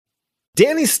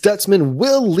Danny Stutzman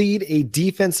will lead a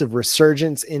defensive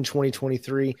resurgence in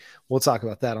 2023. We'll talk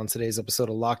about that on today's episode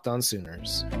of Locked On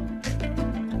Sooners.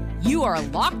 You are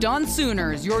Locked On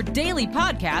Sooners, your daily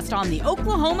podcast on the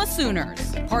Oklahoma Sooners,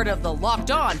 part of the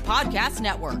Locked On Podcast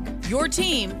Network, your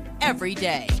team every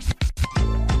day.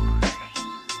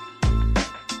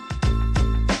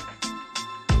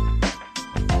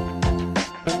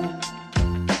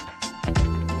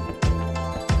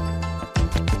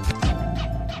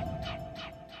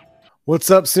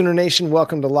 What's up, Sooner Nation?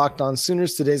 Welcome to Locked On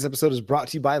Sooners. Today's episode is brought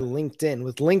to you by LinkedIn.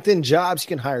 With LinkedIn Jobs, you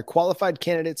can hire qualified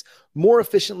candidates more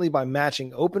efficiently by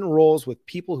matching open roles with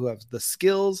people who have the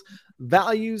skills,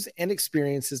 values, and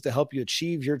experiences to help you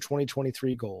achieve your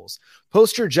 2023 goals.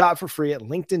 Post your job for free at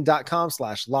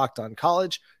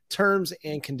linkedin.com/lockedoncollege. Terms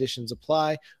and conditions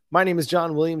apply. My name is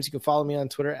John Williams. You can follow me on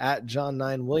Twitter at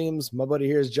John9Williams. My buddy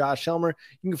here is Josh Helmer.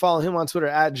 You can follow him on Twitter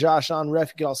at JoshOnRef.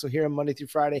 You can also hear him Monday through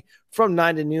Friday from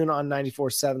 9 to noon on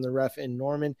 94.7 The Ref in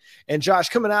Norman. And Josh,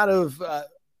 coming out of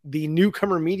the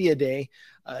Newcomer Media Day,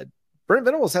 Brent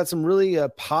Venables had some really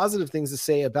positive things to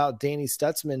say about Danny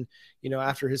Stutzman,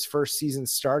 after his first season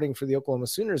starting for the Oklahoma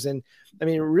Sooners. And I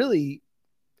mean, really,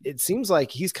 it seems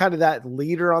like he's kind of that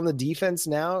leader on the defense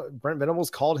now. Brent Venables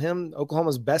called him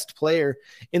Oklahoma's best player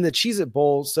in the Cheez-It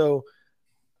Bowl. So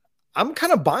I'm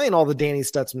kind of buying all the Danny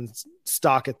Stutzman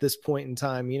stock at this point in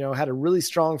time. Had a really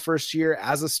strong first year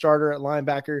as a starter at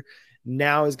linebacker.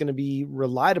 Now is going to be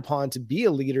relied upon to be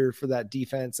a leader for that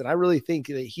defense. And I really think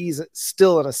that he's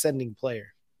still an ascending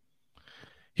player.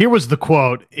 Here was the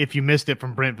quote, if you missed it,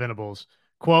 from Brent Venables.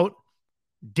 Quote,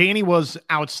 "Danny was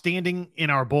outstanding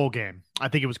in our bowl game. I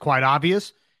think it was quite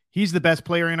obvious. He's the best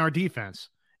player in our defense.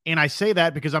 And I say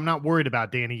that because I'm not worried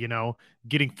about Danny,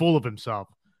 getting full of himself.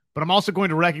 But I'm also going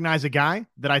to recognize a guy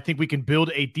that I think we can build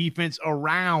a defense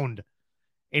around.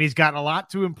 And he's got a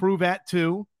lot to improve at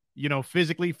too,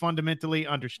 physically, fundamentally,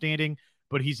 understanding.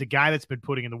 But he's a guy that's been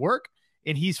putting in the work,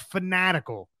 and he's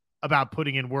fanatical about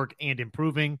putting in work and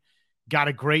improving. Got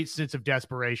a great sense of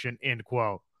desperation," end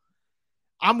quote.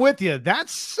 I'm with you.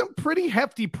 That's some pretty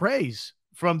hefty praise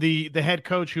from the head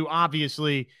coach, who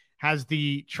obviously has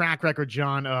the track record,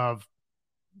 John, of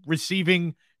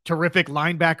receiving terrific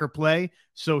linebacker play.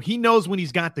 So he knows when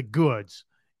he's got the goods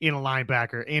in a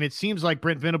linebacker. And it seems like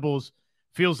Brent Venables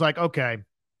feels like, okay,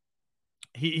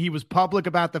 he was public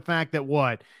about the fact that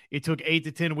it took 8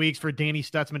 to 10 weeks for Danny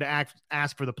Stutzman to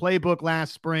ask for the playbook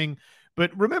last spring.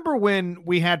 But remember when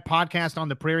we had podcast on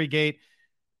the Prairie Gate,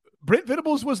 Brent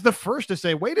Venables was the first to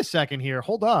say, wait a second here,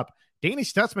 hold up. Danny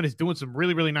Stutzman is doing some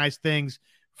really, really nice things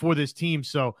for this team.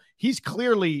 So he's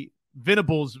clearly,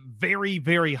 Venables, very,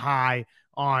 very high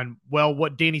on,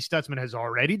 what Danny Stutzman has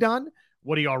already done,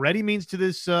 what he already means to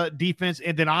this defense,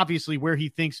 and then obviously where he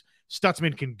thinks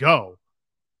Stutzman can go.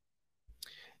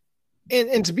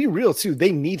 And to be real too,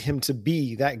 they need him to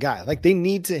be that guy. Like, they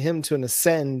need him to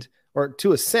ascend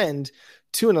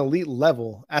to an elite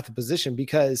level at the position,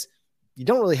 because you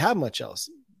don't really have much else.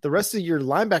 The rest of your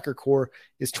linebacker core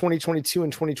is 2022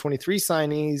 and 2023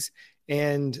 signees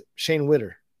and Shane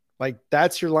Witter. Like,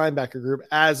 that's your linebacker group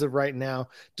as of right now.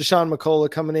 Deshaun McCullough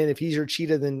coming in. If he's your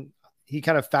cheetah, then he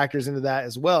kind of factors into that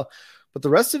as well. But the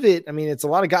rest of it, I mean, it's a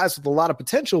lot of guys with a lot of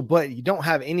potential, but you don't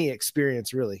have any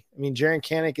experience, really. I mean, Jaren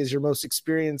Kanak is your most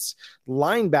experienced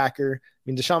linebacker. I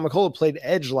mean, Deshaun McCullough played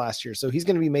edge last year, so he's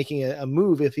going to be making a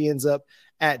move if he ends up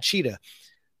at cheetah.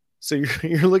 So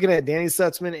you're looking at Danny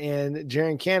Stutzman and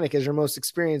Jaren Kanak as your most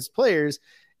experienced players,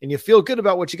 and you feel good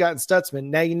about what you got in Stutzman.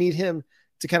 Now you need him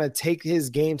to kind of take his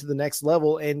game to the next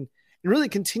level and really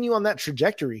continue on that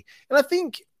trajectory. And I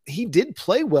think he did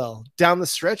play well down the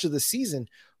stretch of the season,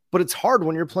 but it's hard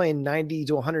when you're playing 90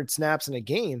 to 100 snaps in a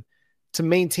game to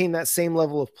maintain that same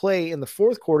level of play in the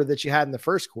fourth quarter that you had in the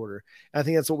first quarter. And I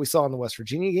think that's what we saw in the West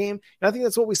Virginia game. And I think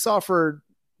that's what we saw for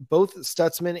both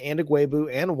Stutzman and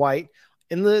Ugwoegbu and White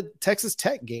in the Texas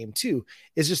Tech game too.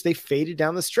 Is just they faded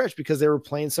down the stretch because they were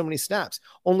playing so many snaps.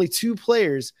 Only 2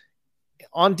 players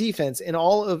on defense in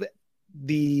all of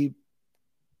the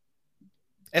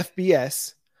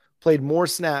FBS played more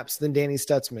snaps than Danny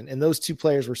Stutzman, and those 2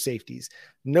 players were safeties.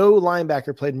 No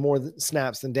linebacker played more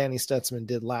snaps than Danny Stutzman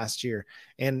did last year.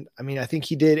 And I mean, I think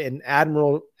he did an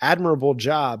admirable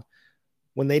job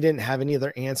when they didn't have any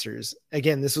other answers.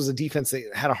 Again, this was a defense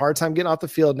that had a hard time getting off the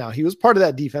field. Now, he was part of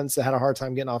that defense that had a hard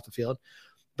time getting off the field.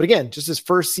 But again, just his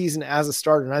first season as a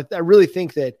starter. And I really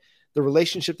think that the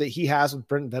relationship that he has with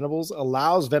Brent Venables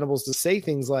allows Venables to say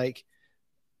things like,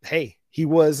 hey, he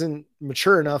wasn't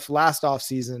mature enough last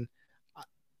offseason.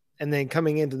 And then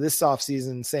coming into this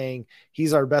offseason saying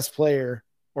he's our best player,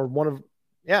 or one of,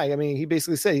 he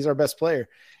basically said he's our best player.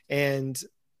 And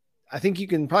I think you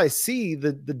can probably see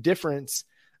the difference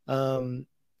in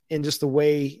just the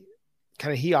way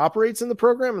kind of he operates in the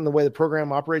program and the way the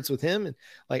program operates with him. And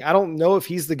like, I don't know if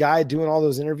he's the guy doing all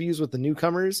those interviews with the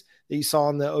newcomers that you saw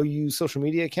on the OU social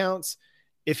media accounts,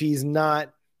 if he's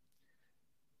not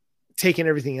taking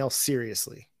everything else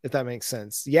seriously, if that makes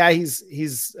sense. Yeah, he's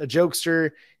a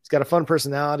jokester. He's got a fun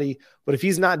personality, but if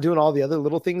he's not doing all the other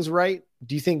little things right,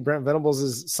 do you think Brent Venables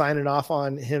is signing off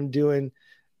on him doing,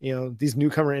 these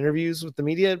newcomer interviews with the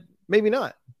media? Maybe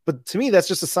not. But to me, that's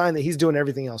just a sign that he's doing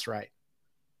everything else right.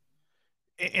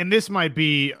 And this might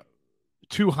be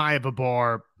too high of a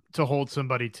bar to hold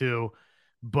somebody to,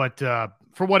 but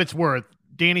for what it's worth,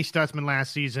 Danny Stutsman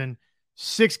last season,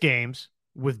 6 games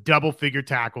with double-figure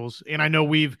tackles. And I know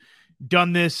we've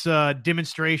done this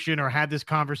demonstration or had this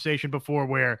conversation before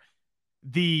where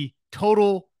the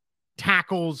total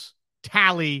tackles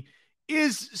tally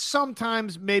is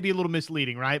sometimes maybe a little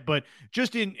misleading, right? But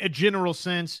just in a general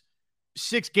sense,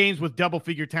 6 games with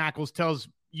double-figure tackles tells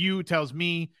you, tells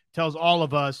me, tells all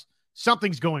of us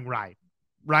something's going right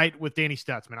with Danny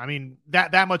Stutsman. I mean,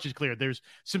 that much is clear. There's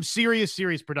some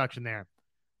serious production there.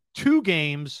 2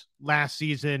 games last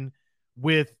season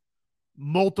with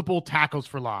multiple tackles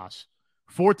for loss,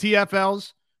 4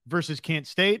 TFLs versus Kent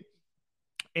State,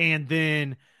 and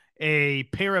then a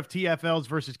pair of TFLs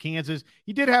versus Kansas.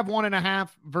 He did have 1.5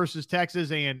 versus Texas,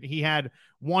 and he had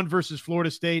 1 versus Florida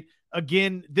State.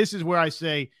 Again, this is where I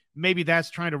say maybe that's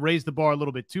trying to raise the bar a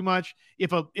little bit too much.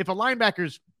 If a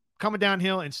linebacker's coming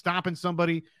downhill and stopping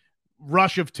somebody,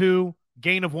 rush of 2,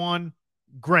 gain of 1,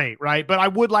 great, right? But I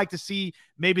would like to see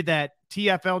maybe that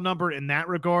TFL number in that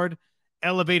regard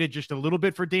elevated just a little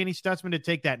bit for Danny Stutsman to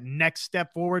take that next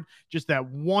step forward, just that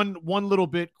one little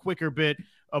bit quicker bit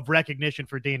of recognition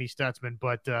for Danny Stutsman.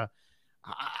 But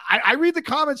I read the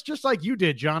comments just like you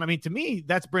did, John. I mean, to me,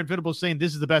 that's Brent Venables saying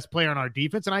this is the best player on our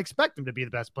defense, and I expect him to be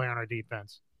the best player on our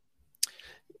defense.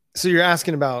 So you're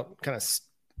asking about kind of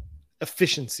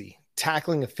efficiency,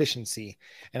 tackling efficiency.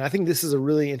 And I think this is a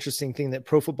really interesting thing that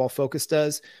Pro Football Focus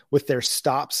does with their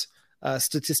stops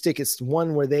statistic. It's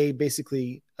one where they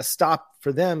basically, a stop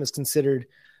for them is considered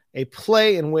a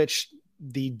play in which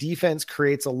the defense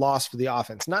creates a loss for the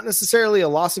offense, not necessarily a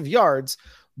loss of yards,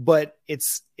 but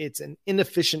it's an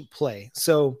inefficient play.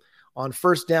 So on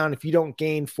first down, if you don't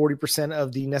gain 40%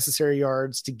 of the necessary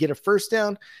yards to get a first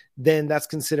down, then that's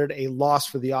considered a loss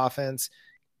for the offense.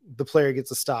 The player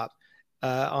gets a stop.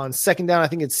 On second down, I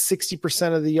think it's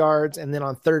 60% of the yards. And then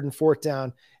on third and fourth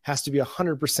down, has to be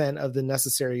 100% of the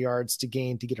necessary yards to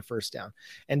gain to get a first down.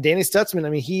 And Danny Stutsman,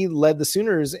 I mean, he led the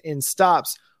Sooners in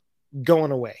stops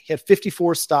going away. He had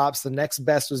 54 stops. The next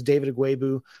best was David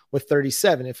Agwebu with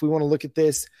 37. If we want to look at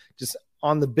this just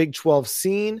on the Big 12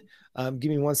 scene, give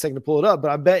me 1 second to pull it up,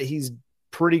 but I bet he's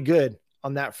pretty good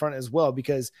on that front as well,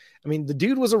 because I mean, the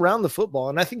dude was around the football.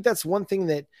 And I think that's one thing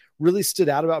that really stood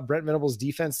out about Brent Venables'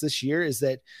 defense this year is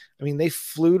that, I mean, they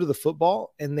flew to the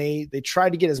football and they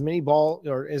tried to get as many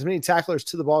tacklers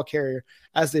to the ball carrier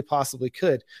as they possibly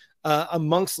could.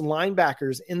 Amongst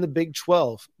linebackers in the Big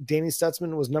 12, Danny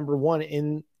Stutsman was number 1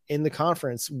 in the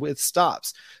conference with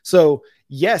stops. So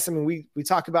yes, I mean, we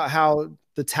talk about how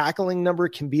the tackling number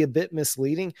can be a bit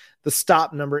misleading. The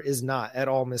stop number is not at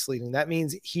all misleading. That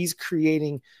means he's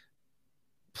creating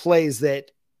plays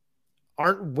that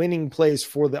aren't winning plays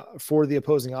for the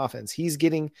opposing offense. He's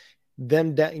getting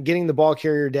getting the ball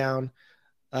carrier down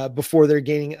before they're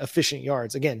gaining efficient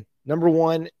yards. Again, number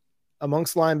 1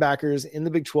 amongst linebackers in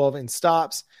the Big 12 in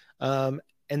stops. And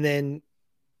then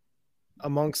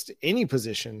amongst any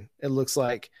position, it looks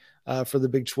like for the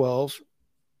Big 12,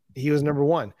 he was number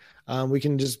 1. We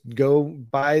can just go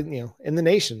by, in the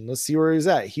nation. Let's see where he's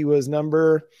at. He was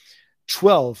number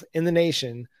 12 in the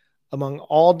nation among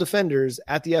all defenders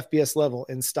at the FBS level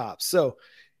in stops. So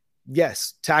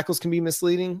yes, tackles can be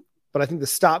misleading, but I think the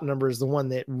stop number is the one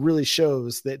that really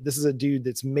shows that this is a dude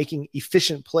that's making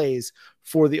efficient plays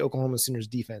for the Oklahoma Sooners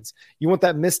defense. You want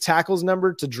that missed tackles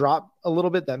number to drop a little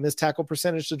bit, that missed tackle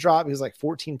percentage to drop. He was like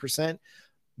 14%.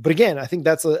 But again, I think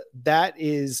that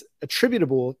is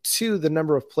attributable to the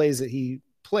number of plays that he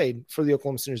played for the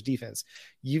Oklahoma Sooners defense.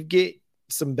 You get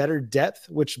some better depth,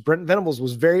 which Brent Venables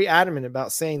was very adamant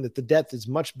about, saying that the depth is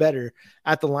much better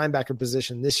at the linebacker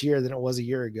position this year than it was a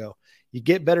year ago. You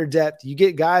get better depth. You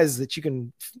get guys that you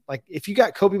can, like, if you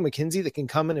got Kobe McKenzie that can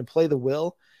come in and play the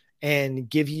will and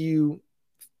give you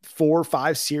 4 or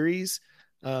 5 series,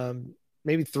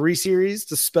 maybe 3 series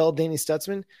to spell Danny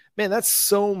Stutsman, man, that's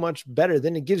so much better.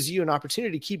 Then it gives you an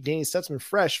opportunity to keep Danny Stutsman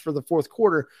fresh for the fourth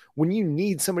quarter when you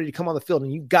need somebody to come on the field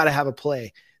and you got to have a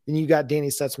play then you got Danny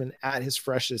Stutzman at his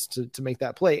freshest to make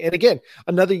that play. And again,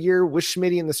 another year with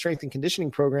Schmitty in the strength and conditioning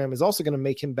program is also going to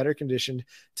make him better conditioned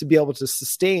to be able to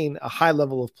sustain a high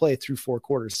level of play through 4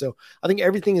 quarters. So I think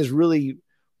everything is really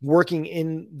working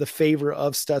in the favor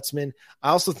of Stutzman. I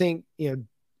also think,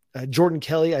 Jordan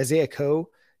Kelly, Isaiah Coe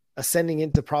ascending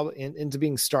into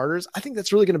being starters. I think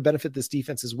that's really going to benefit this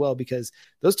defense as well, because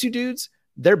those two dudes,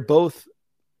 they're both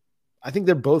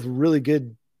really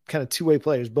good kind of two-way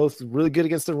players, both really good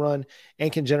against the run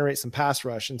and can generate some pass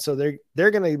rush. And so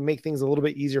they're going to make things a little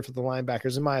bit easier for the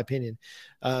linebackers, in my opinion,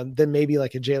 than maybe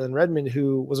like a Jalen Redmond,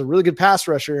 who was a really good pass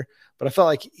rusher, but I felt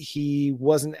like he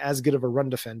wasn't as good of a run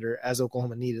defender as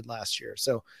Oklahoma needed last year.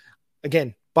 So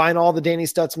again, buying all the Danny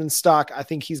Stutzman stock, I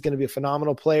think he's going to be a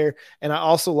phenomenal player. And I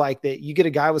also like that you get a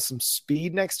guy with some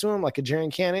speed next to him, like a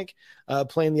Jaren Kanak,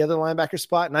 playing the other linebacker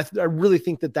spot. And I really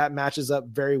think that matches up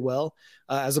very well,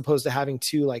 as opposed to having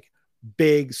two like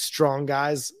big, strong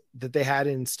guys that they had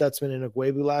in Stutzman and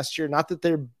Ugwebu last year. Not that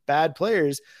they're bad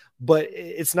players, but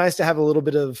it's nice to have a little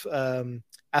bit of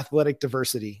athletic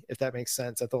diversity, if that makes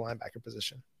sense, at the linebacker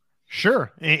position.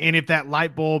 Sure. And if that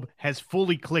light bulb has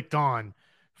fully clicked on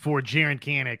for Jaren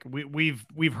Kanak,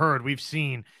 we've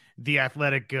seen the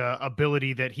athletic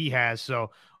ability that he has.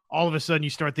 So all of a sudden you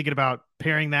start thinking about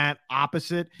pairing that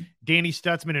opposite Danny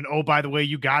Stutzman. And oh, by the way,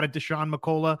 you got a Deshaun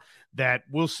McCullough that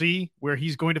we'll see where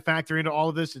he's going to factor into all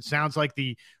of this. It sounds like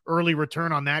the early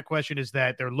return on that question is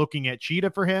that they're looking at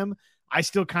Cheetah for him. I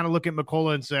still kind of look at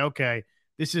McCullough and say, okay,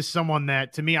 this is someone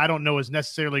that to me, I don't know is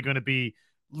necessarily going to be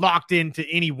locked into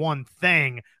any one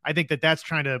thing. I think that's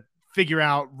trying to figure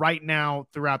out right now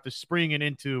throughout the spring and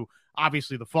into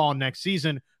obviously the fall next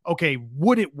season. Okay,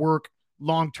 would it work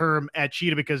long-term at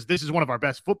Cheetah? Because this is one of our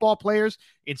best football players.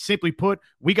 And simply put,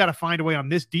 we got to find a way on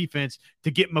this defense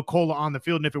to get McCullough on the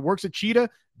field. And if it works at Cheetah,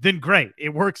 then great.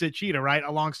 It works at Cheetah, right?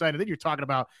 Alongside, and then you're talking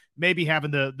about maybe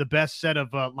having the best set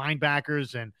of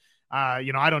linebackers. And,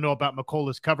 I don't know about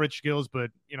McCullough's coverage skills,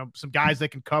 but, some guys that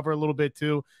can cover a little bit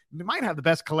too. We might have the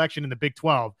best collection in the Big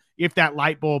 12 if that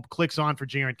light bulb clicks on for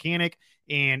Jaren Kanak,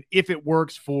 and if it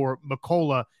works for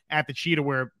McCullough at the Cheetah,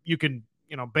 where you can,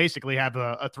 basically have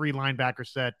a 3 linebacker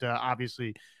set,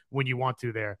 obviously, when you want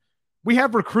to there. We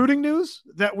have recruiting news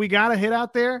that we got to hit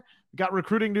out there. We got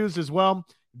recruiting news as well.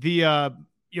 The,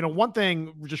 one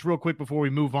thing just real quick before we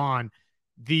move on,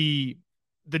 the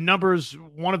numbers,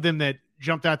 one of them that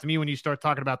jumped out to me when you start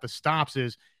talking about the stops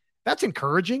is that's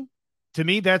encouraging. To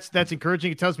me, that's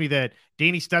encouraging. It tells me that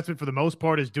Danny Stutzman, for the most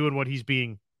part, is doing what he's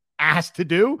being asked to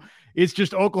do. It's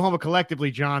just Oklahoma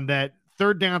collectively, John, that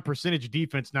third down percentage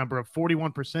defense number of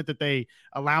 41% that they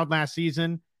allowed last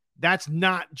season. That's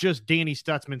not just Danny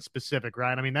Stutzman specific,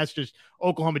 right? I mean, that's just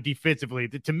Oklahoma defensively.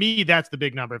 To me, that's the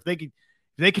big number. If they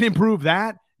can improve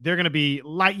that, they're going to be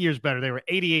light years better. They were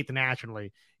 88th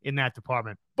nationally in that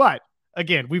department. But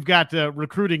again, we've got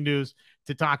recruiting news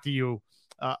to talk to you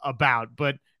about,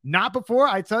 but not before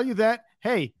I tell you that,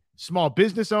 hey, small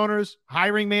business owners,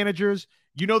 hiring managers,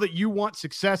 you know that you want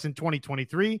success in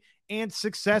 2023 and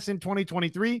success in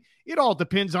 2023. It all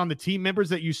depends on the team members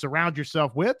that you surround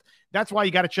yourself with. That's why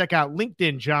you got to check out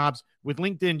LinkedIn Jobs. With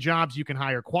LinkedIn Jobs, you can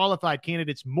hire qualified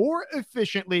candidates more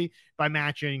efficiently by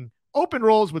matching open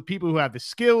roles with people who have the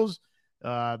skills,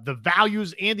 the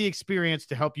values, and the experience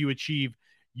to help you achieve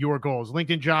your goals.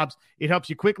 LinkedIn Jobs, it helps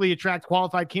you quickly attract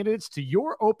qualified candidates to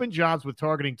your open jobs with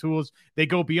targeting tools. They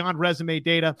go beyond resume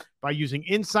data by using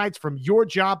insights from your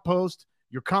job post,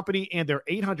 your company, and their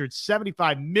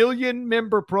 875 million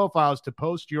member profiles to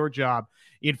post your job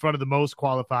in front of the most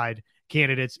qualified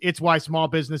candidates. It's why small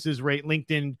businesses rate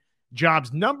LinkedIn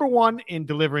Jobs #1 in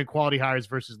delivering quality hires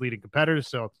versus leading competitors.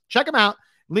 So check them out.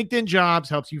 LinkedIn Jobs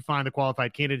helps you find the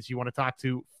qualified candidates you want to talk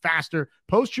to faster.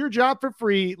 Post your job for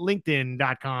free.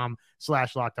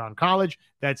 LinkedIn.com/LockedOnCollege.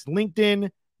 That's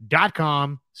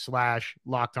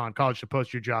LinkedIn.com/LockedOnCollege to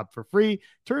post your job for free.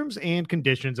 Terms and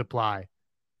conditions apply.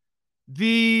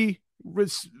 The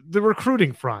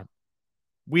recruiting front.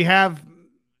 We have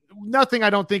nothing, I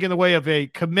don't think, in the way of a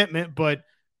commitment, but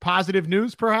positive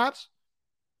news, perhaps.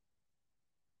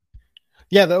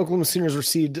 Yeah, the Oklahoma Sooners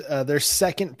received their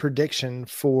second prediction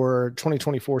for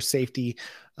 2024 safety,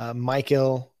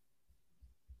 Michael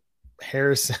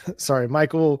Harris. Sorry,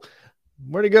 Michael.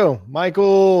 Where'd he go?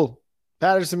 Michael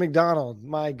Patterson McDonald.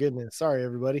 My goodness. Sorry,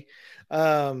 everybody.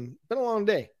 Been a long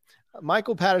day.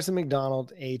 Michael Patterson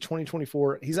McDonald, a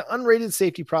 2024. He's an unrated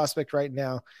safety prospect right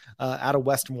now out of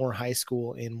Westmoore High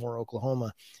School in Moore,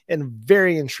 Oklahoma, and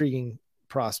very intriguing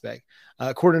prospect.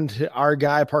 According to our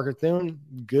guy, Parker Thune,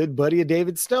 good buddy of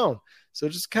David Stone. So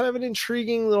just kind of an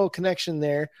intriguing little connection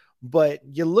there. But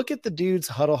you look at the dude's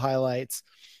huddle highlights.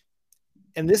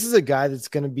 And this is a guy that's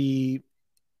going to be,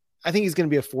 I think he's going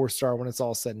to be a 4-star when it's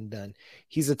all said and done.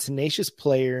 He's a tenacious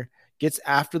player, gets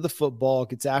after the football,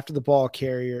 gets after the ball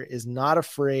carrier, is not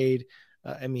afraid.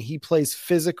 He plays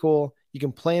physical. You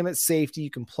can play him at safety.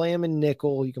 You can play him in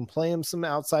nickel. You can play him some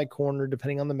outside corner,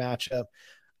 depending on the matchup.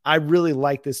 I really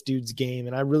like this dude's game,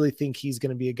 and I really think he's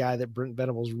going to be a guy that Brent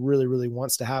Venables really, really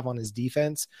wants to have on his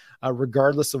defense,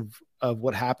 regardless of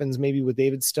what happens maybe with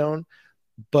David Stone.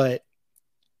 But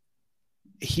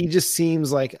he just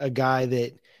seems like a guy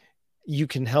that you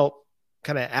can help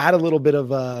kind of add a little bit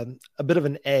of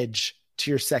an edge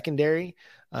to your secondary.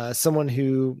 Someone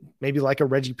who maybe like a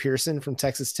Reggie Pearson from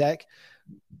Texas Tech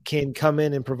can come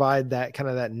in and provide that kind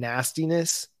of that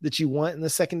nastiness that you want in the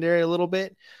secondary a little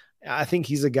bit. I think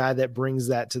he's a guy that brings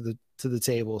that to the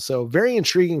table. So very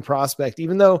intriguing prospect,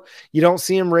 even though you don't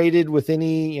see him rated with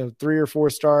any, 3 or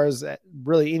 4 stars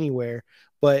really anywhere.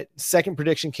 But second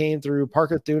prediction came through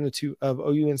Parker Thune of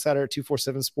OU Insider at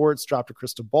 247 Sports, dropped a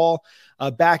crystal ball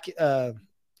back,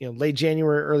 late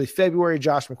January, early February.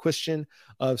 Josh McCuistion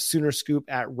of Sooner Scoop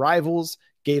at Rivals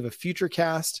gave a future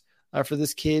cast for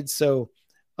this kid. So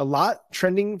a lot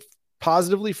trending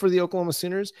positively for the Oklahoma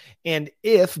Sooners. And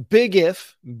big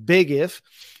if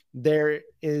there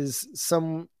is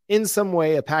in some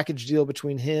way a package deal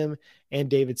between him and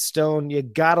David Stone, you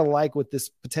got to like what this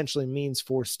potentially means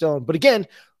for Stone. But again,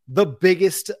 the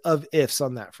biggest of ifs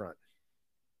on that front.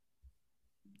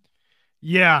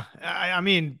 Yeah. I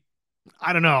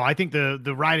don't know. I think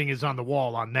the writing is on the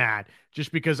wall on that,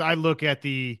 just because I look at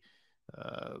the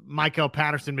Michael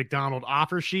Patterson McDonald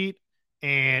offer sheet,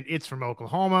 and it's from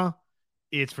Oklahoma.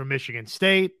 It's from Michigan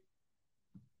State.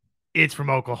 It's from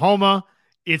Oklahoma.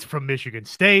 It's from Michigan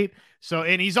State. So,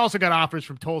 and he's also got offers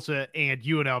from Tulsa and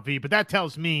UNLV, but that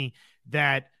tells me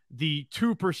that the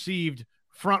 2 perceived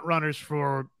front runners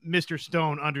for Mr.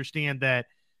 Stone understand that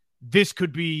this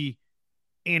could be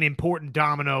an important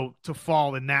domino to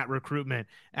fall in that recruitment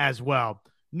as well.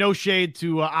 No shade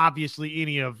to obviously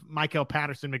any of Michael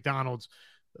Patterson McDonald's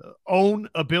own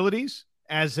abilities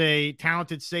as a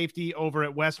talented safety over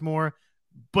at Westmore.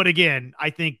 But again, I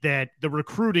think that the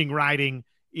recruiting writing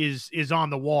is on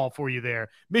the wall for you there.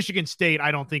 Michigan State,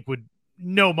 I don't think would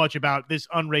know much about this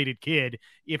unrated kid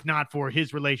if not for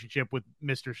his relationship with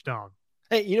Mr. Stone.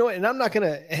 Hey, you know what? And I'm not going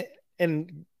to,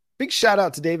 and big shout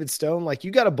out to David Stone. Like,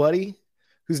 you got a buddy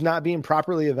who's not being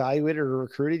properly evaluated or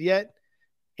recruited yet,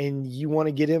 and you want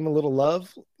to get him a little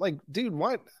love. Like, dude,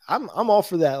 what? I'm all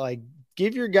for that. Like,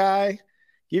 give your guy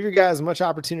as much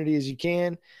opportunity as you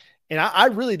can. And I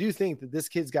really do think that this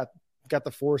kid's got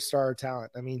the 4-star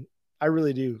talent. I mean, I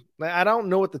really do. I don't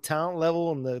know what the talent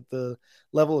level and the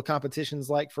level of competition is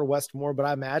like for Westmore, but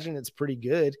I imagine it's pretty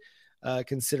good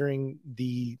considering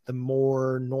the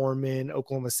more Norman,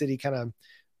 Oklahoma City kind of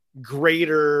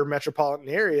greater metropolitan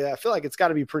area. I feel like it's got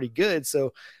to be pretty good. So,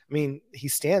 I mean, he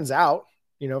stands out,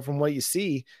 from what you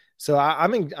see. So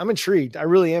I'm intrigued. I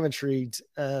really am intrigued.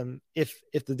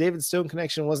 If the David Stone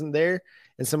connection wasn't there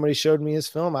and somebody showed me his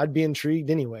film, I'd be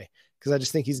intrigued anyway, because I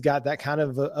just think he's got that kind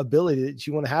of ability that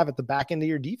you want to have at the back end of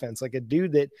your defense, like a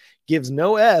dude that gives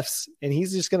no Fs and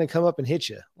he's just going to come up and hit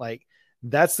you. Like,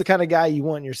 that's the kind of guy you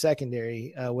want in your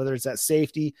secondary, whether it's at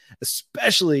safety,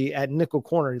 especially at nickel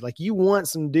corner. Like, you want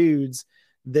some dudes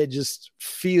that just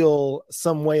feel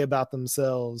some way about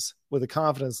themselves with a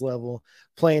confidence level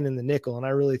playing in the nickel. And I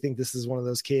really think this is one of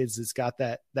those kids that's got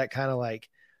that kind of like,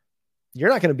 you're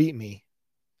not going to beat me.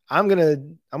 I'm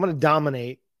going to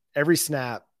dominate every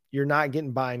snap. You're not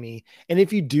getting by me. And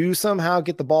if you do somehow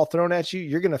get the ball thrown at you,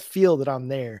 you're going to feel that I'm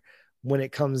there when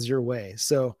it comes your way.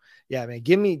 So yeah, man,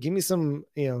 give me some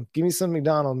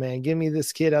McDonald, man. Give me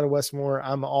this kid out of Westmore.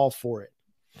 I'm all for it.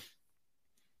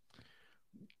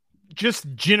 Just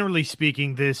generally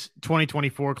speaking, this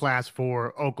 2024 class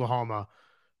for Oklahoma,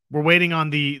 we're waiting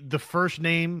on the first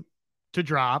name to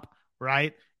drop,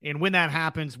 right? And when that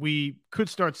happens, we could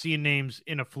start seeing names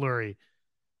in a flurry.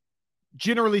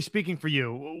 Generally speaking for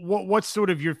you, what's sort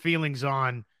of your feelings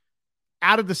on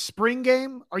out of the spring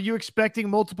game? Are you expecting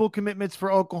multiple commitments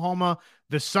for Oklahoma?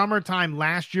 The summertime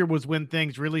last year was when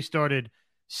things really started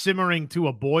simmering to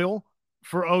a boil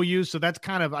for OU. So that's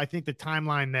kind of, I think, the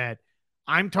timeline that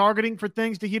I'm targeting for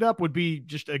things to heat up would be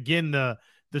just, again, the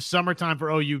summertime for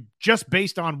OU, just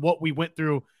based on what we went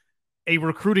through a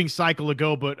recruiting cycle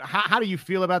ago. But how do you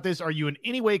feel about this? Are you in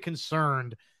any way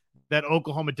concerned that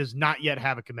Oklahoma does not yet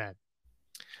have a commit?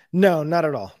 No, not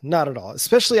at all. Not at all.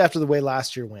 Especially after the way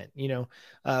last year went,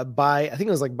 I think it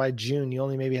was like by June, you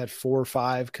only maybe had 4 or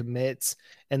 5 commits.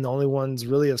 And the only ones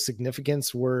really of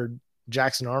significance were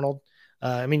Jackson Arnold.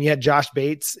 You had Josh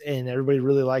Bates, and everybody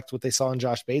really liked what they saw in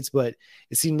Josh Bates, but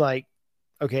it seemed like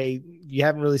okay, you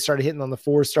haven't really started hitting on the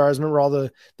 4 stars. Remember all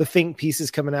the think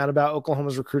pieces coming out about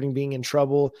Oklahoma's recruiting being in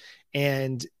trouble,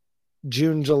 and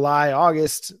June, July,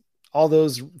 August, all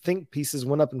those think pieces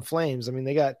went up in flames. I mean,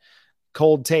 they got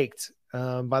cold taked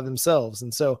by themselves.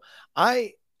 And so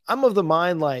I'm of the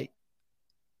mind, like,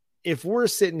 if we're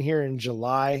sitting here in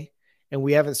July and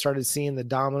we haven't started seeing the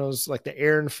dominoes, like the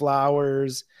Aaron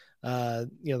Flowers, the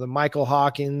Michael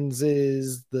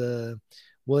Hawkinses, the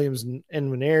Williams and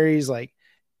Nwaneris, like,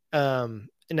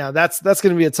 now that's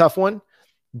going to be a tough one,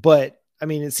 but I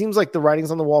mean, it seems like the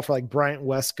writing's on the wall for like Bryant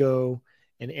Wesco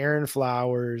and Aaron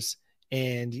Flowers,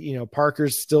 and,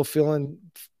 Parker's still feeling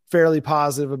fairly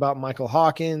positive about Michael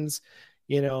Hawkins.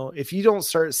 If you don't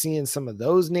start seeing some of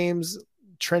those names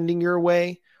trending your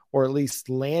way, or at least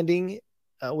landing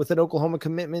with an Oklahoma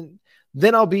commitment,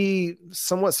 then I'll be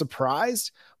somewhat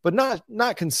surprised, but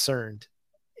not concerned.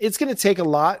 It's going to take a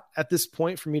lot at this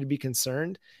point for me to be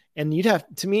concerned. And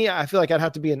I feel like I'd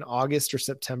have to be in August or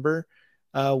September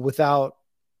without,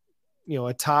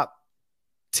 a top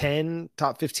 10,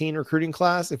 top 15 recruiting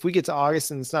class. If we get to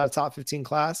August and it's not a top 15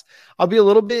 class, I'll be a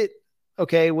little bit,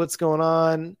 okay, what's going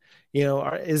on?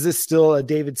 Is this still a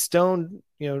David Stone,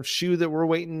 shoe that we're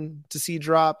waiting to see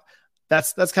drop?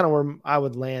 That's kind of where I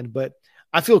would land, but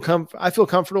I feel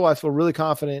comfortable. I feel really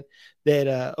confident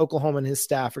that Oklahoma and his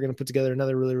staff are going to put together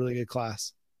another really, really good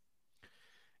class.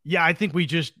 Yeah, I think we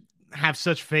just have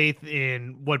such faith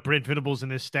in what Brent Venables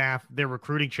and his staff, their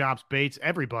recruiting chops, Bates,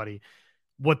 everybody,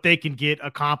 what they can get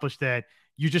accomplished, that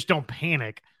you just don't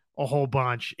panic a whole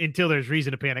bunch until there's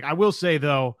reason to panic. I will say,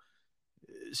 though,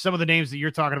 some of the names that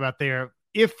you're talking about there,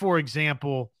 if, for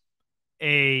example,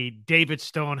 a David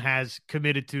Stone has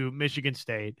committed to Michigan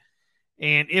State,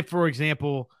 and if, for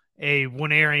example, a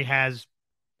Nwaneri has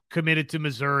committed to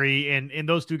Missouri, and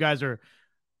those two guys are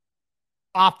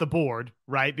off the board,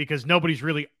 right? Because nobody's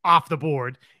really off the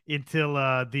board until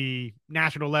the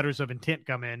national letters of intent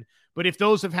come in. But if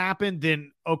those have happened,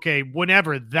 then okay,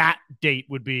 whenever that date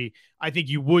would be, I think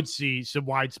you would see some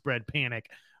widespread panic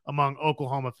among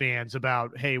Oklahoma fans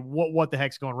about, hey, what the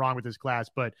heck's going wrong with this class?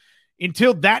 But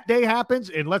until that day happens,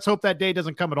 and let's hope that day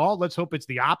doesn't come at all. Let's hope it's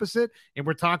the opposite. And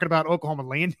we're talking about Oklahoma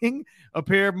landing a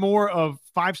pair more of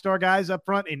 5-star guys up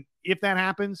front. And if that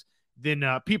happens, then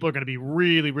people are going to be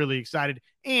really, really excited.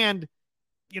 And,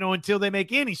 until they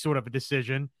make any sort of a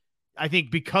decision, I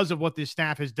think because of what this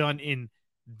staff has done in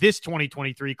this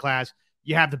 2023 class,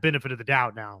 you have the benefit of the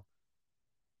doubt now.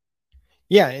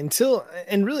 Yeah, until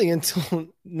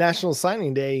National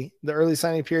Signing Day, the early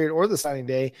signing period or the signing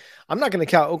day, I'm not going to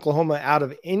count Oklahoma out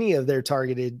of any of their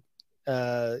targeted,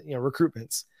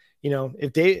 recruitments.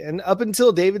 And up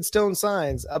until David Stone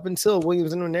signs, up until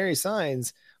Williams and Nwaneri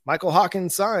signs, Michael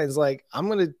Hawkins signs, like, I'm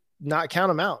going to not count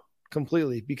them out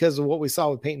completely because of what we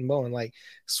saw with Peyton Bowen, like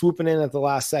swooping in at the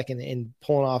last second and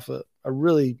pulling off a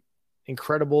really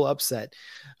incredible upset.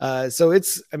 So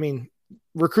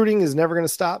recruiting is never going to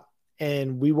stop.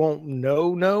 And we won't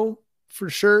know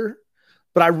for sure.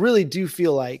 But I really do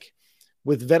feel like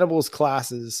with Venables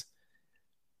classes,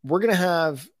 we're going to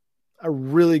have a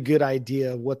really good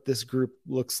idea of what this group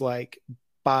looks like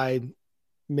by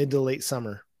mid to late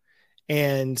summer.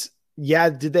 And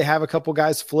yeah, did they have a couple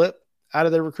guys flip out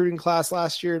of their recruiting class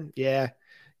last year? Yeah.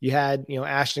 You had,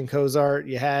 Ashton Cozart,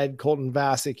 you had Colton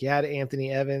Vasek, you had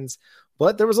Anthony Evans,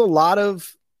 but there was a lot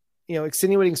of,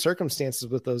 extenuating circumstances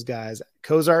with those guys.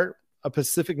 Cozart, a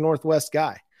Pacific Northwest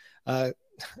guy,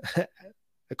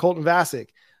 Colton Vasek,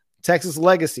 Texas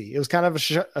legacy. It was kind of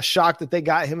a shock that they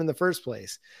got him in the first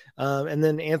place. And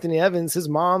then Anthony Evans, his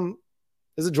mom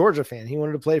is a Georgia fan. He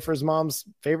wanted to play for his mom's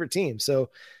favorite team.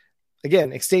 So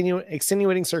again,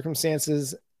 extenuating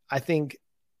circumstances. I think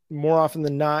more often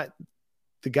than not,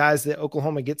 the guys that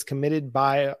Oklahoma gets committed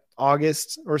by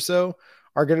August or so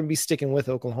are going to be sticking with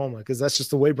Oklahoma because that's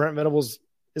just the way Brent Venables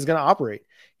is going to operate.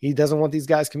 He doesn't want these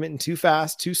guys committing too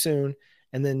fast, too soon,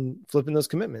 and then flipping those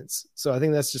commitments. So I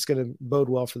think that's just going to bode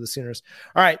well for the Sooners.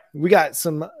 All right, we got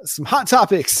some hot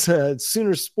topics,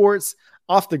 Sooner sports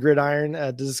off the gridiron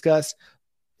to discuss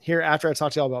here after I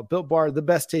talk to y'all about Built Bar, the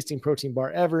best tasting protein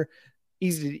bar ever.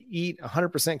 Easy to eat,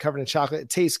 100% covered in chocolate. It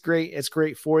tastes great. It's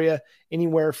great for you.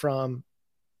 Anywhere from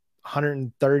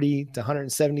 130 to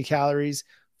 170 calories,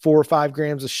 4 or 5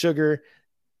 grams of sugar,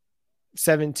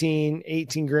 17,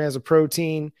 18 grams of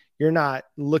protein. You're not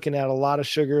looking at a lot of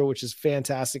sugar, which is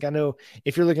fantastic. I know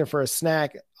if you're looking for a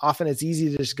snack, often it's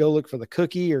easy to just go look for the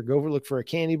cookie or go look for a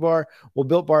candy bar. Well,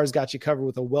 Built Bar has got you covered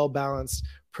with a well-balanced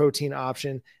protein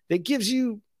option that gives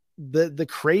you the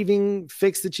craving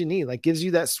fix that you need, like gives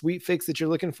you that sweet fix that you're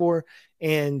looking for,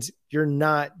 and you're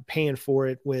not paying for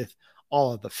it with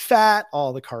all of the fat,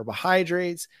 all the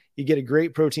carbohydrates. You get a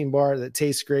great protein bar that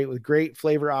tastes great with great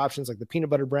flavor options like the peanut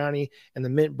butter brownie and the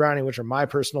mint brownie, which are my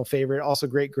personal favorite. Also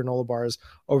great granola bars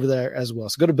over there as well.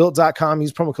 So go to built.com,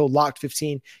 use promo code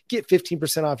LOCKED15, get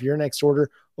 15% off your next order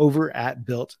over at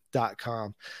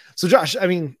built.com. So Josh, I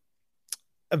mean,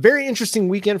 a very interesting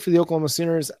weekend for the Oklahoma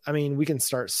Sooners. I mean, we can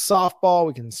start softball,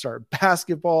 we can start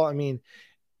basketball. I mean,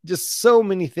 just so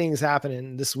many things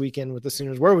happening this weekend with the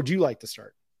Sooners. Where would you like to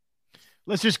start?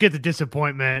 Let's just get the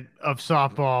disappointment of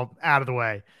softball out of the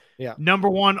way. Yeah. Number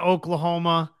one,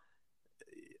 Oklahoma,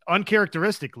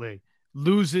 uncharacteristically,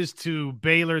 loses to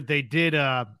Baylor. They did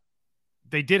have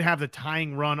the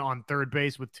tying run on third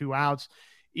base with 2 outs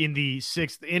in the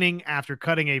 6th inning after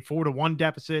cutting a 4-1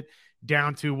 deficit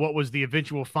down to what was the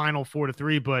eventual final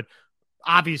 4-3. But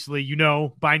obviously,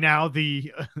 by now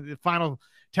the final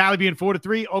tally being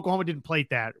 4-3, Oklahoma didn't plate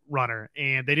that runner,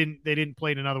 and they didn't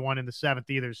plate another one in the 7th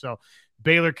either. So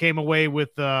Baylor came away with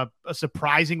a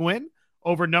surprising win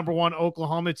over number one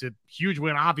Oklahoma. It's a huge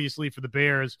win, obviously, for the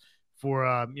Bears for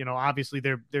obviously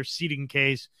their seeding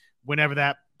case whenever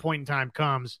that point in time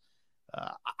comes.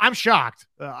 I'm shocked.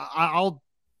 I'll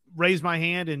raise my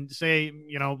hand and say,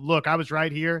 look, I was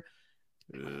right here.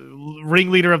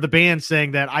 Ringleader of the band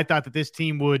saying that I thought that this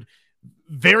team would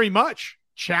very much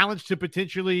challenge to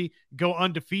potentially go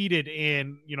undefeated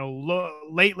and,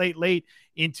 late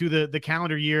into the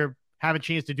calendar year, have a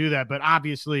chance to do that. But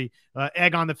obviously,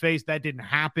 egg on the face, that didn't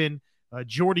happen.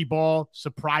 Jordy Ball,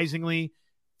 surprisingly,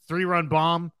 3-run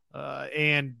bomb.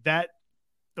 And that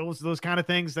those kind of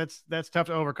things, that's tough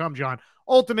to overcome, John.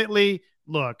 Ultimately,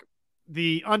 look,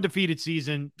 the undefeated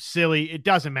season, silly. It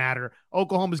doesn't matter.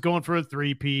 Oklahoma's going for a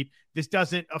three-peat. This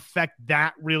doesn't affect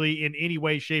that really in any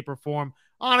way, shape, or form.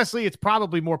 Honestly, it's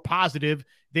probably more positive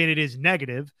than it is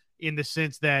negative in the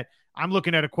sense that I'm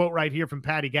looking at a quote right here from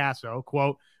Patty Gasso,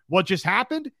 quote, "What just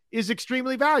happened is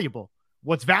extremely valuable.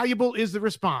 What's valuable is the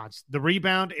response, the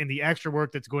rebound, and the extra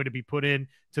work that's going to be put in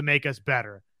to make us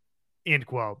better," end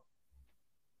quote.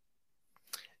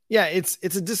 Yeah, it's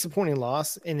a disappointing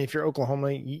loss. And if you're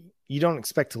Oklahoma, you don't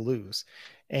expect to lose.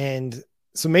 And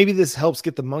so maybe this helps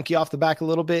get the monkey off the back a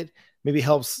little bit, maybe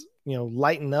helps,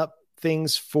 lighten up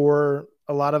things for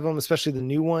a lot of them, especially the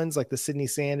new ones like the Sydney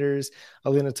Sanders,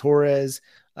 Alina Torres,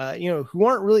 who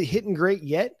aren't really hitting great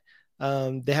yet.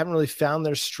 They haven't really found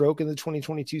their stroke in the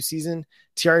 2022 season.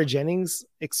 Tiara Jennings,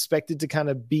 expected to kind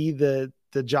of be the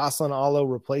Jocelyn Allo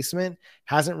replacement,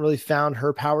 hasn't really found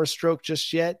her power stroke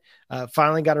just yet.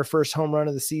 Finally got her first home run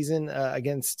of the season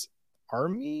against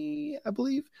Army, I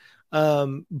believe.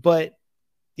 But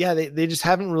yeah, they just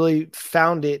haven't really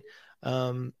found it.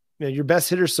 Your best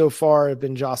hitters so far have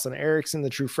been Jocelyn Erickson, the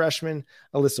true freshman,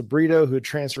 Alyssa Brito, who had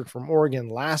transferred from Oregon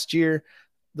last year.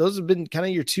 Those have been kind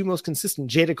of your two most consistent.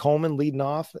 Jada Coleman leading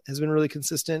off has been really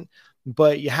consistent,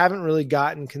 but you haven't really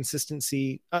gotten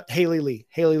consistency. Haley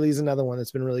Lee's another one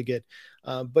that's been really good.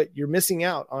 But you're missing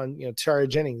out on, Tiara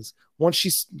Jennings.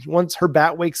 Once her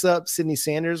bat wakes up, Sydney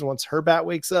Sanders, once her bat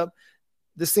wakes up,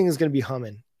 this thing is going to be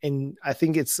humming. And I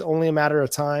think it's only a matter of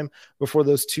time before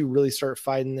those two really start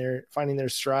finding their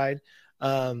stride.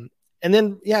 And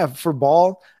then, for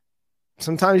Ball,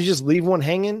 sometimes you just leave one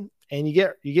hanging and you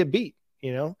get beat.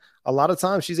 A lot of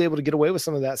times she's able to get away with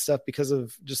some of that stuff because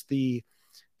of just the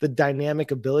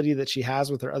dynamic ability that she has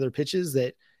with her other pitches,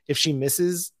 that if she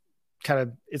misses,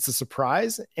 it's a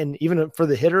surprise. And even for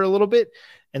the hitter a little bit,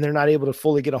 and they're not able to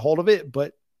fully get a hold of it.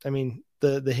 But I mean,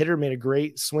 the hitter made a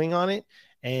great swing on it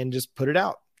and just put it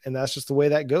out. And that's just the way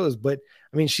that goes. But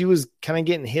I mean, she was kind of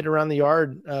getting hit around the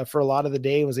yard for a lot of the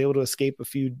day and was able to escape a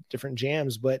few different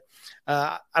jams. But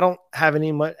I don't have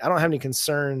any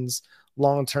concerns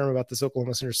long-term about this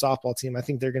Oklahoma Center softball team. I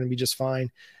think they're going to be just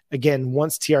fine. Again,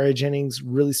 once Tiara Jennings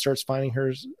really starts finding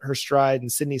her stride,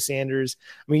 and Sydney Sanders,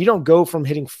 I mean, you don't go from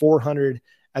hitting 400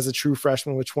 as a true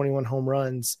freshman with 21 home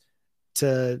runs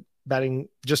to batting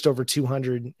just over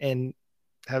 200 and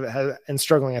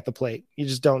struggling at the plate. You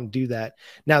just don't do that.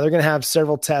 Now they're going to have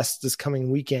several tests this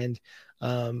coming weekend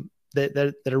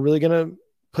that are really going to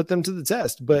put them to the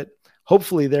test, but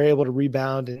hopefully they're able to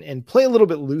rebound and play a little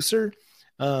bit looser.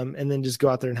 And then just go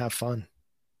out there and have fun.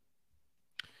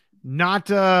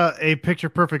 Not a picture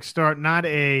perfect start, not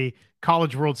a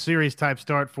College World Series type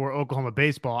start for Oklahoma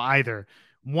baseball either.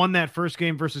 Won that first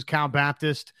game versus Cal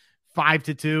Baptist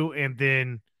 5-2, and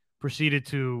then proceeded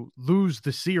to lose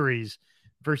the series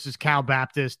versus Cal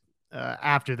Baptist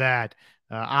after that.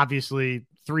 Obviously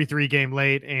 3-3 game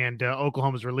late, and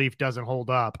Oklahoma's relief doesn't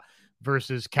hold up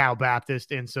versus Cal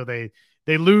Baptist. And so they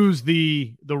lose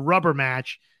the rubber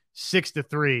match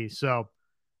 6-3. So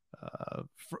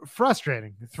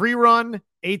frustrating. 3-run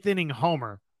 8th inning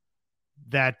homer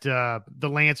that the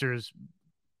Lancers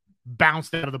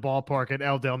bounced out of the ballpark at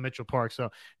L. Dale Mitchell Park. So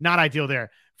not ideal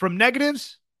there. From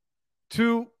negatives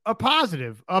to a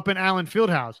positive up in Allen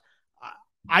Fieldhouse.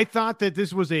 I thought that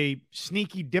this was a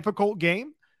sneaky, difficult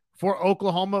game for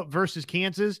Oklahoma versus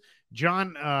Kansas.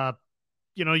 John,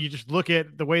 you just look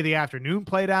at the way the afternoon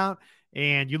played out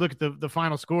and you look at the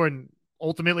final score, and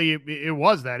ultimately it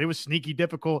was that. It was sneaky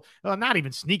difficult. Not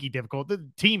even sneaky difficult. The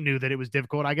team knew that it was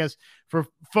difficult. I guess for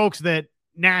folks that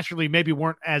naturally maybe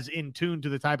weren't as in tune to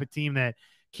the type of team that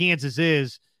Kansas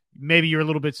is, maybe you're a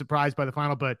little bit surprised by the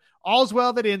final, but all's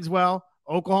well that ends well.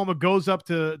 Oklahoma goes up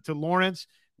to Lawrence,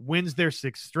 wins their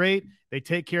 6th straight. They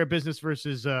take care of business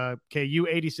versus KU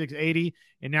 86-80,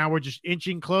 and now we're just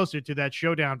inching closer to that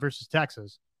showdown versus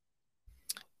Texas.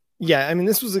 Yeah, I mean,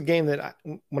 this was a game that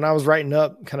when I was writing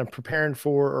up, kind of preparing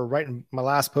for or writing my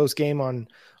last post game on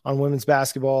women's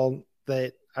basketball,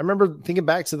 that I remember thinking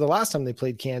back to the last time they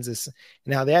played Kansas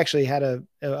and how they actually had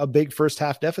a big first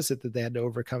half deficit that they had to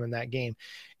overcome in that game.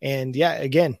 And yeah,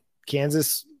 again,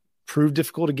 Kansas proved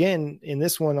difficult again in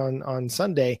this one on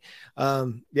Sunday. Yeah,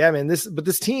 man,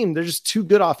 this team, they're just too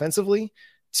good offensively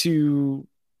to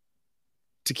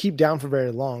keep down for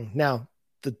very long. Now,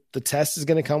 the test is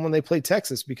going to come when they play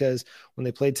Texas, because when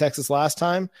they played Texas last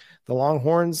time, the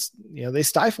Longhorns, they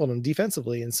stifled them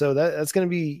defensively. And so that's going to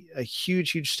be a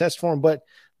huge, huge test for them, but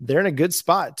they're in a good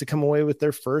spot to come away with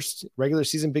their first regular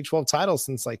season Big 12 title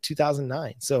since like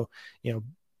 2009. So,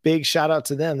 big shout out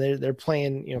to them. They're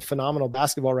playing, phenomenal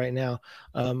basketball right now.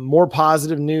 More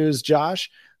positive news,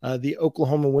 Josh, the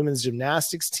Oklahoma women's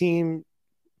gymnastics team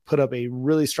put up a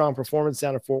really strong performance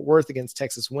down at Fort Worth against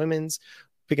Texas women's,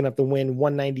 picking up the win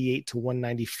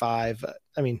 198-195.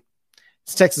 I mean,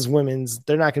 it's Texas women's.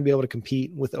 They're not going to be able to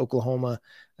compete with Oklahoma.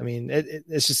 I mean,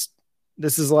 it's just,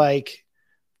 this is like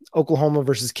Oklahoma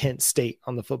versus Kent State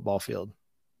on the football field.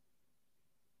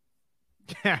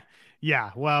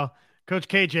 Yeah. Well, Coach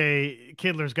KJ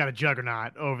Kidler's got a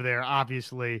juggernaut over there,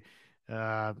 obviously.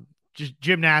 Just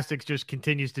gymnastics just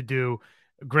continues to do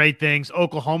great things.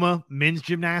 Oklahoma men's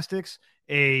gymnastics,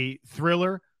 a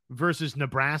thriller versus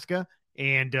Nebraska,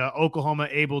 and Oklahoma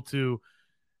able to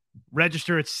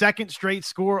register its 2nd straight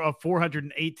score of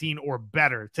 418 or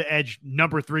better to edge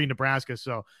number 3 Nebraska.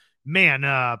 So, man,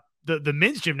 the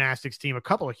men's gymnastics team, a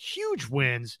couple of huge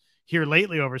wins here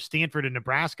lately over Stanford and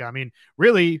Nebraska. I mean,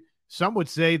 really, some would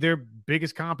say their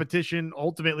biggest competition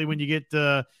ultimately when you get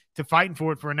to fighting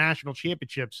for it for a national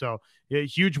championship. So a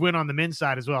huge win on the men's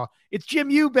side as well. It's Jim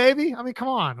U, baby. I mean, come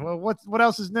on. Well, what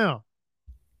else is new?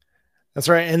 That's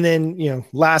right. And then,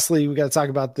 lastly, we got to talk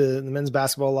about the men's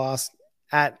basketball loss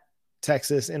at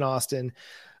Texas in Austin.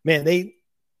 Man, it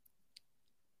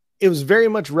was very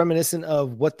much reminiscent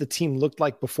of what the team looked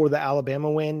like before the Alabama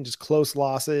win, just close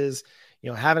losses,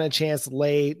 having a chance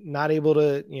late, not able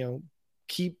to,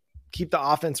 keep the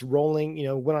offense rolling,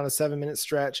 went on a 7-minute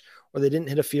stretch where they didn't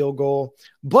hit a field goal,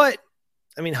 but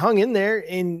I mean, hung in there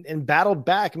and battled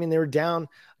back. I mean, they were down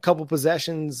a couple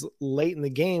possessions late in the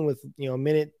game with, a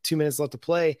minute, 2 minutes left to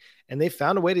play. And they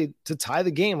found a way to tie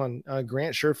the game on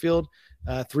Grant Sherfield,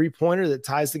 3-pointer that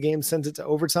ties the game, sends it to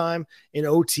overtime. In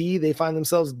OT, they find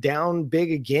themselves down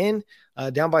big again,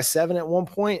 down by 7 at one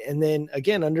point. And then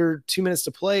again, under 2 minutes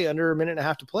to play, under a minute and a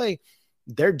half to play,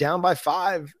 they're down by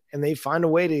 5 and they find a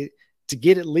way to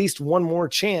get at least one more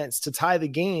chance to tie the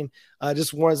game.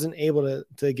 Just wasn't able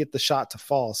to get the shot to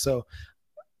fall. So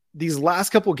these last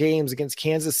couple games against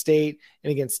Kansas State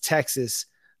and against Texas,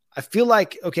 I feel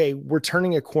like, okay, we're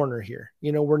turning a corner here.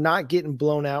 We're not getting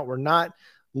blown out. We're not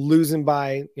losing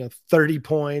by 30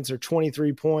 points or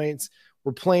 23 points.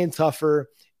 We're playing tougher.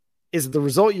 Is it the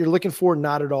result you're looking for?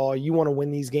 Not at all. You want to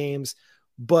win these games,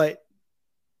 but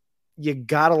you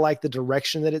got to like the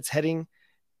direction that it's heading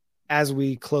as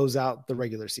we close out the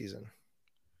regular season.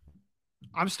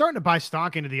 I'm starting to buy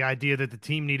stock into the idea that the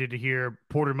team needed to hear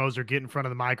Porter Moser get in front of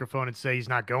the microphone and say he's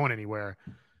not going anywhere.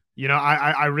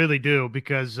 I really do,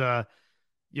 because,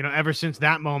 ever since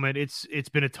that moment, it's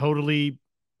been a totally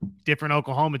different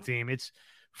Oklahoma team. It's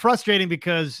frustrating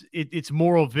because it's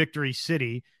moral victory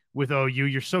city with OU.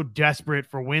 You're so desperate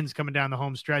for wins coming down the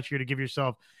home stretch here to give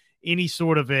yourself any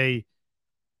sort of a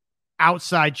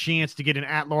outside chance to get an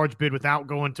at-large bid without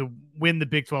going to win the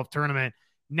Big 12 tournament.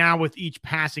 Now with each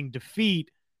passing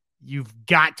defeat, you've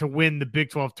got to win the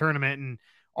Big 12 tournament. And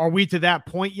are we to that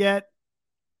point yet?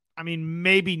 I mean,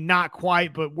 maybe not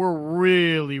quite, but we're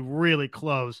really, really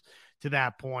close to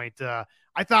that point.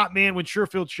 I thought, man, when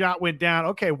Sherfield's shot went down,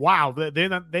 okay, wow,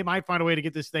 they might find a way to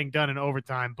get this thing done in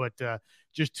overtime, but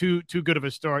just too good of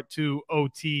a start to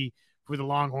OT for the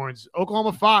Longhorns.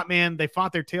 Oklahoma fought, man. They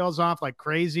fought their tails off like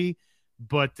crazy.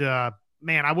 But,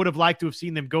 man, I would have liked to have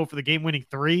seen them go for the game-winning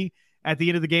 3 at the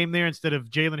end of the game there instead of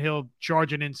Jalen Hill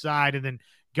charging inside, and then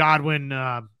Godwin,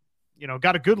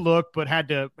 got a good look, but had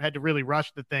to really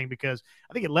rush the thing because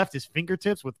I think it left his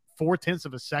fingertips with 0.4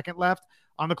 of a second left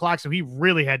on the clock. So he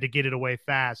really had to get it away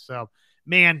fast. So,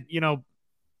 man,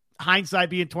 hindsight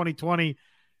being 2020,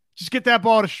 just get that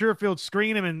ball to Sherfield,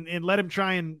 screen him, and let him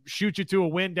try and shoot you to a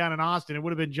win down in Austin. It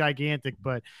would have been gigantic,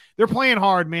 but they're playing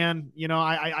hard, man.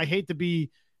 I hate to be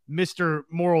Mr.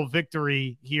 Moral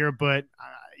Victory here, but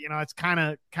it's kind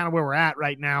of where we're at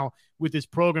right now with this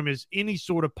program is any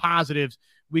sort of positives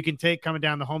we can take coming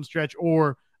down the home stretch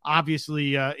or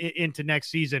obviously into next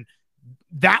season.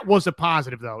 That was a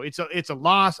positive, though. It's a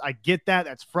loss. I get that.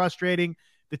 That's frustrating.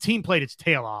 The team played its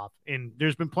tail off, and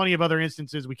there's been plenty of other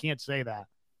instances we can't say that.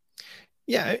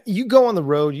 Yeah, you go on the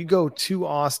road, you go to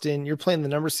Austin, you're playing the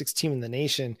number 6 team in the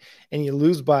nation, and you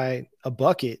lose by a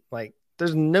bucket. Like,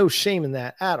 there's no shame in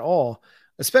that at all,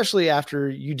 especially after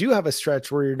you do have a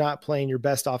stretch where you're not playing your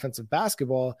best offensive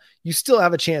basketball. You still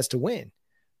have a chance to win.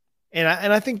 And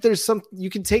I think there's you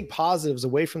can take positives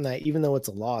away from that, even though it's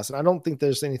a loss. And I don't think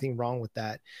there's anything wrong with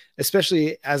that,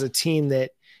 especially as a team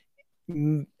that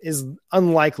is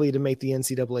unlikely to make the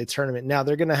NCAA tournament. Now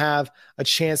they're going to have a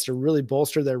chance to really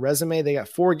bolster their resume. They got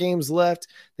 4 games left.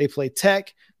 They play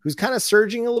Tech, who's kind of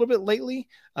surging a little bit lately.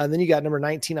 And then you got number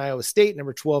 19, Iowa State,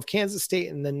 number 12, Kansas State,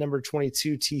 and then number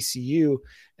 22, TCU.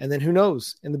 And then who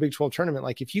knows in the Big 12 tournament,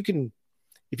 like if you can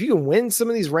win some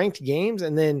of these ranked games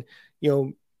and then,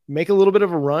 make a little bit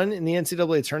of a run in the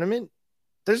NCAA tournament,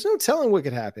 there's no telling what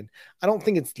could happen. I don't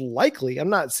think it's likely. I'm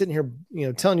not sitting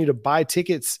here, telling you to buy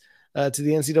tickets to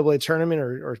the NCAA tournament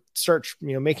or start,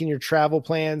 making your travel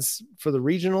plans for the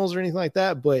regionals or anything like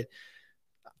that. But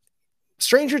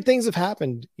stranger things have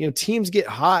happened. Teams get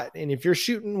hot, and if you're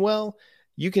shooting well,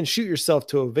 you can shoot yourself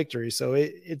to a victory. So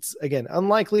it's again,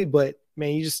 unlikely, but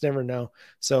man, you just never know.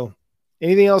 So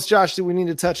anything else, Josh, that we need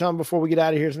to touch on before we get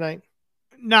out of here tonight?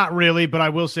 Not really, but I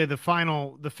will say the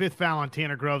 5th foul on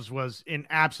Tanner Groves was an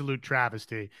absolute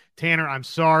travesty. Tanner, I'm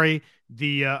sorry.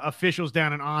 The officials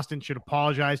down in Austin should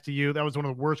apologize to you. That was one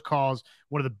of the worst calls,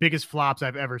 one of the biggest flops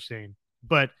I've ever seen.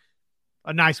 But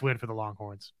a nice win for the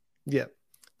Longhorns. Yeah,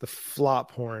 the flop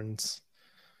horns.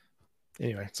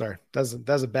 Anyway, sorry. That's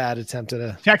a bad attempt at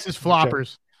a Texas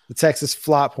floppers. The Texas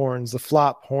flop horns, the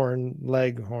flop horn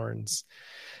leg horns.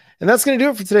 And that's going to do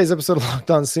it for today's episode of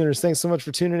Locked On Sooners. Thanks so much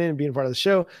for tuning in and being part of the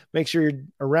show. Make sure you're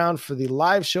around for the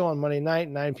live show on Monday night,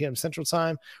 9 p.m. Central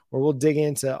Time, where we'll dig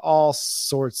into all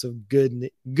sorts of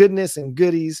goodness and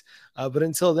goodies. But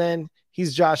until then,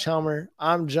 he's Josh Helmer.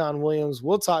 I'm John Williams.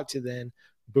 We'll talk to you then.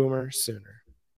 Boomer Sooner.